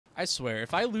I swear,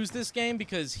 if I lose this game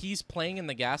because he's playing in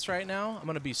the gas right now, I'm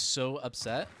going to be so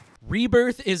upset.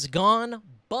 Rebirth is gone,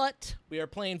 but we are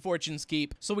playing Fortune's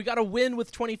Keep. So we got a win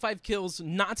with 25 kills,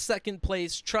 not second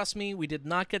place. Trust me, we did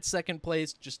not get second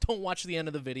place. Just don't watch the end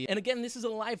of the video. And again, this is a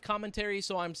live commentary,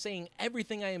 so I'm saying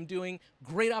everything I am doing.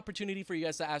 Great opportunity for you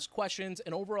guys to ask questions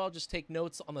and overall just take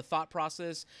notes on the thought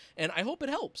process. And I hope it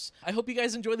helps. I hope you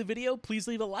guys enjoy the video. Please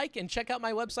leave a like and check out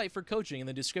my website for coaching in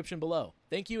the description below.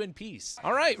 Thank you and peace.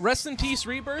 All right, rest in peace,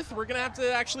 Rebirth. We're going to have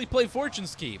to actually play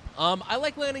Fortune's Keep. I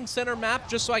like landing center map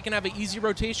just so I can have an easy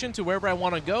rotation to wherever I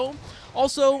want to go.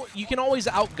 Also, you can always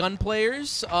outgun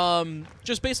players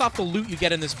just based off the loot you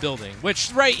get in this building,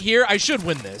 which right here, I should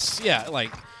win this. Yeah,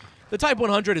 like, the Type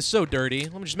 100 is so dirty.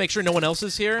 Let me just make sure no one else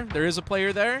is here. There is a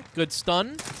player there. Good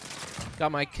stun.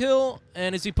 Got my kill.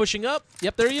 And is he pushing up?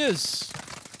 Yep, there he is.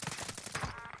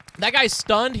 That guy's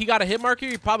stunned. He got a hit marker.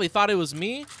 He probably thought it was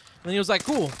me. And then he was like,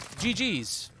 cool,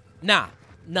 GG's. Nah.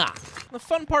 The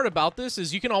fun part about this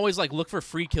is you can always, like, look for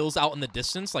free kills out in the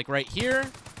distance, like right here.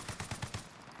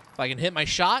 If I can hit my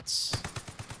shots.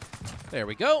 There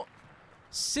we go.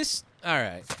 All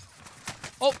right.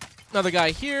 Oh, another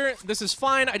guy here. This is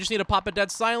fine. I just need to pop a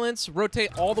dead silence.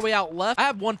 Rotate all the way out left. I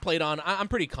have one plate on. I'm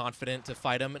pretty confident to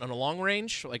fight him on a long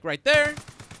range. Like right there.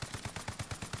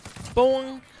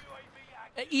 Boom.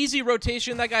 An easy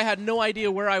rotation. That guy had no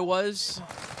idea where I was.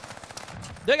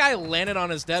 That guy landed on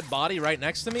his dead body right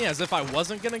next to me as if I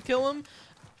wasn't going to kill him.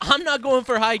 I'm not going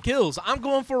for high kills. I'm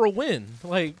going for a win.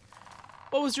 Like,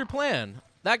 what was your plan?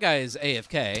 That guy is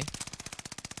AFK.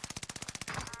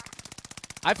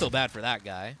 I feel bad for that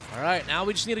guy. All right, now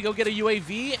we just need to go get a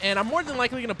UAV, and I'm more than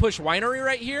likely going to push Winery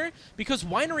right here because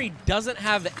Winery doesn't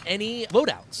have any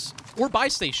loadouts or buy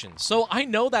stations. So I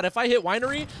know that if I hit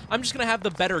Winery, I'm just going to have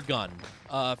the better gun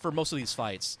for most of these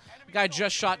fights. The guy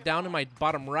just shot down in my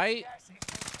bottom right.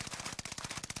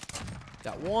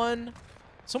 Got one.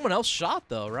 Someone else shot,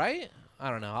 though, right?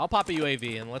 I don't know. I'll pop a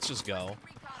UAV, and let's just go.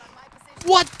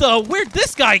 What the? Where'd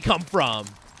this guy come from?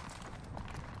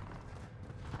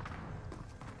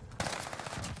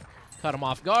 Cut him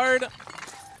off guard.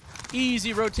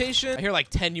 Easy rotation. I hear like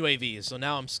 10 UAVs, so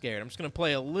now I'm scared. I'm just going to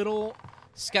play a little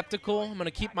skeptical. I'm going to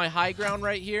keep my high ground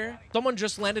right here. Someone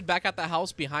just landed back at the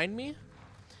house behind me.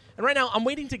 And right now, I'm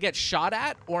waiting to get shot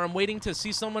at, or I'm waiting to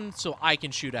see someone so I can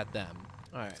shoot at them.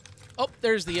 All right. Oh,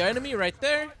 there's the enemy right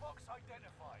there.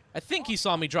 I think he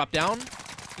saw me drop down.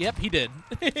 Yep, he did.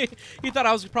 He thought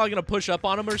I was probably going to push up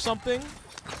on him or something.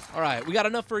 All right, we got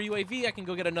enough for a UAV. I can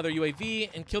go get another UAV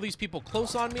and kill these people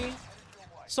close on me.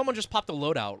 Someone just popped a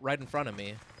loadout right in front of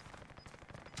me.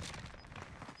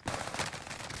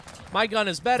 My gun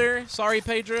is better. Sorry,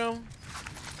 Pedro.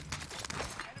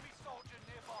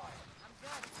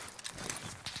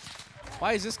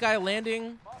 Why is this guy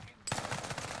landing?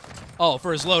 Oh,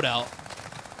 for his loadout.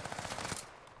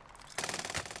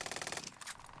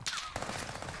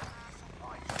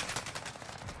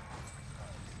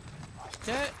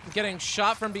 Okay, getting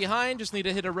shot from behind. Just need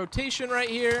to hit a rotation right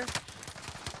here.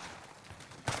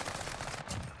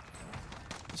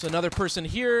 There's another person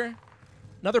here.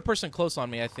 Another person close on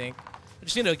me, I think. I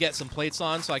just need to get some plates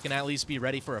on so I can at least be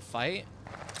ready for a fight.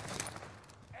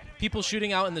 People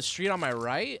shooting out in the street on my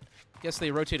right. Guess they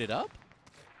rotated up.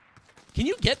 Can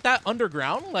you get that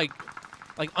underground? Like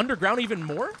underground even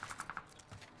more?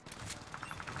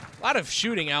 A lot of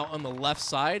shooting out on the left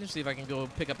side. See if I can go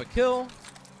pick up a kill.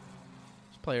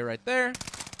 Player right there.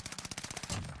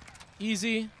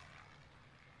 Easy.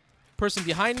 Person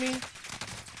behind me.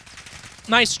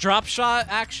 Nice drop shot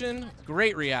action.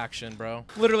 Great reaction, bro.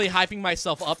 Literally hyping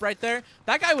myself up right there.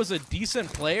 That guy was a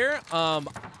decent player.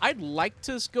 I'd like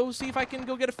to go see if I can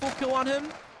go get a full kill on him.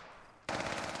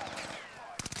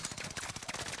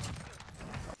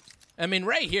 I mean,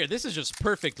 right here, this is just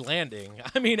perfect landing.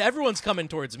 I mean, everyone's coming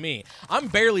towards me. I'm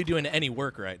barely doing any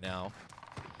work right now.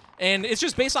 And it's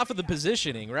just based off of the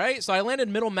positioning, right? So I landed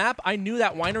middle map. I knew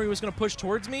that Winery was going to push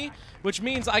towards me, which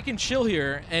means I can chill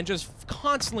here and just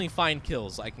constantly find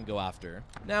kills I can go after.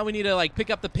 Now we need to, like, pick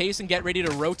up the pace and get ready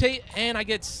to rotate, and I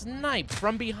get sniped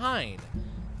from behind.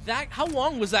 How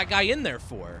long was that guy in there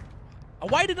for?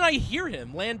 Why didn't I hear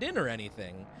him land in or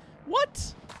anything?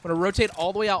 What? I'm going to rotate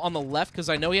all the way out on the left because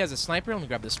I know he has a sniper. Let me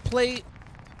grab this plate.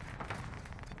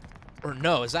 Or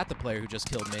no, is that the player who just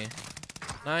killed me?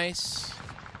 Nice.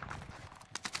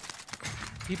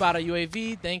 He bought a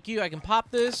UAV. Thank you. I can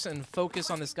pop this and focus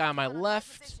on this guy on my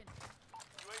left.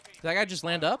 Did that guy just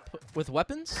land up with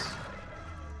weapons?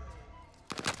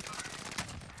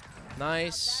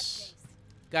 Nice.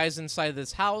 Guy's inside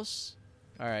this house.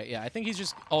 All right, yeah. I think he's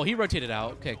just... Oh, he rotated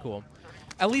out. Okay, cool.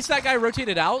 At least that guy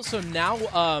rotated out, so now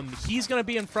he's going to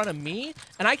be in front of me,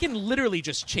 and I can literally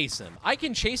just chase him. I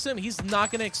can chase him. He's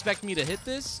not going to expect me to hit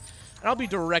this, and I'll be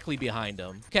directly behind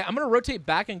him. Okay, I'm going to rotate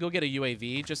back and go get a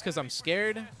UAV just because I'm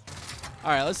scared.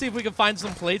 All right, let's see if we can find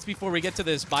some plates before we get to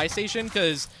this buy station,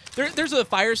 because there's a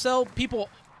fire cell. People...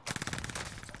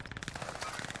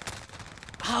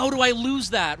 How do I lose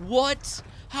that? What?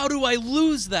 How do I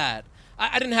lose that?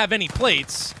 I didn't have any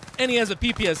plates, and he has a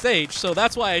PPSH, so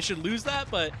that's why I should lose that,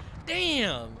 but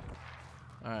damn.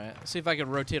 All right, let's see if I can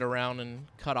rotate around and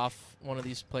cut off one of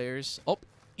these players. Oh,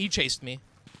 he chased me.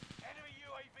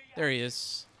 There he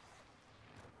is.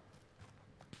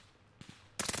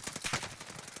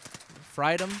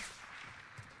 Fried him.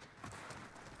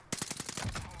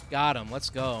 Got him. Let's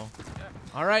go.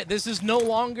 All right, this is no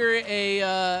longer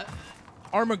a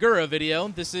Armagura video.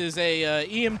 This is a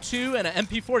EM2 and an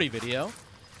MP40 video.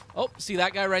 Oh, see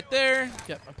that guy right there?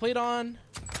 Got my plate on.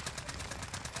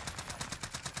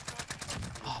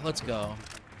 Oh, let's go. All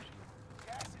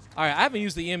right, I haven't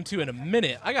used the EM2 in a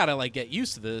minute. I gotta like get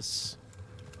used to this.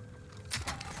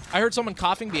 I heard someone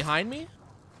coughing behind me.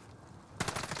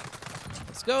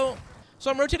 Let's go.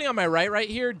 So I'm rotating on my right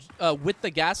here with the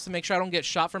gas to make sure I don't get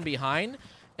shot from behind.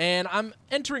 And I'm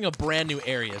entering a brand new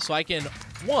area. So I can,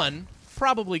 one,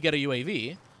 probably get a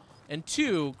UAV. And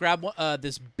two, grab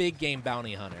this big game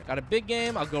bounty hunter. Got a big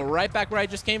game. I'll go right back where I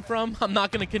just came from. I'm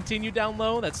not going to continue down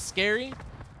low. That's scary.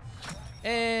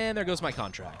 And there goes my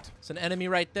contract. It's an enemy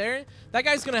right there. That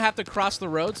guy's going to have to cross the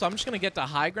road. So I'm just going to get to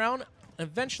high ground.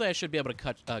 Eventually, I should be able to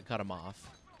cut him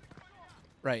off.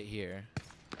 Right here.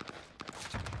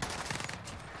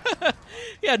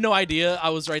 He had no idea I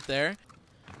was right there.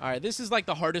 All right, this is like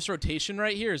the hardest rotation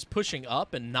right here is pushing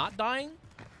up and not dying.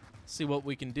 See what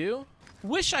we can do.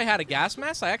 Wish I had a gas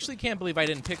mask. I actually can't believe I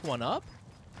didn't pick one up.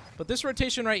 But this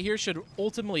rotation right here should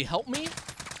ultimately help me.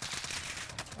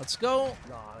 Let's go.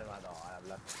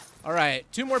 All right,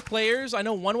 2 more players. I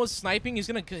know one was sniping. He's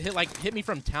going to hit me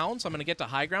from town, so I'm going to get to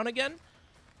high ground again.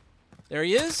 There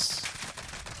he is.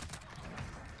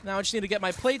 Now I just need to get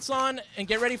my plates on and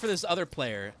get ready for this other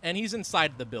player. And he's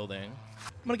inside the building.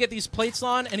 I'm going to get these plates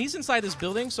on, and he's inside this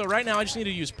building. So right now I just need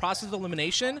to use process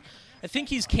elimination. I think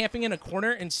he's camping in a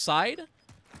corner inside.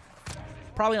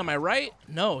 Probably on my right.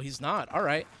 No, he's not. All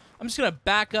right. I'm just going to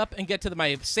back up and get to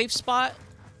my safe spot.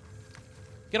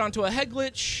 Get onto a head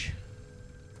glitch.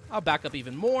 I'll back up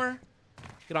even more.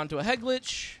 Get onto a head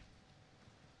glitch.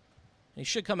 He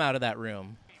should come out of that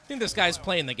room. I think this guy's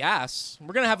playing the gas.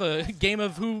 We're going to have a game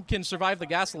of who can survive the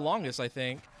gas the longest, I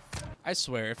think. I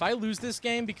swear, if I lose this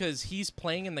game because he's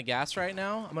playing in the gas right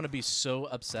now, I'm going to be so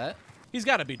upset. He's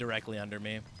got to be directly under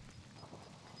me.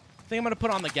 I think I'm going to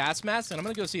put on the gas mask, and I'm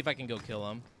going to go see if I can go kill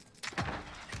him.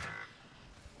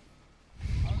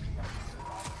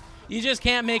 You just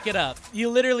can't make it up. You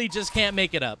literally just can't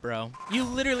make it up, bro. You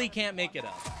literally can't make it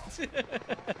up.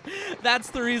 That's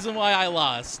the reason why I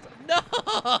lost.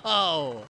 No!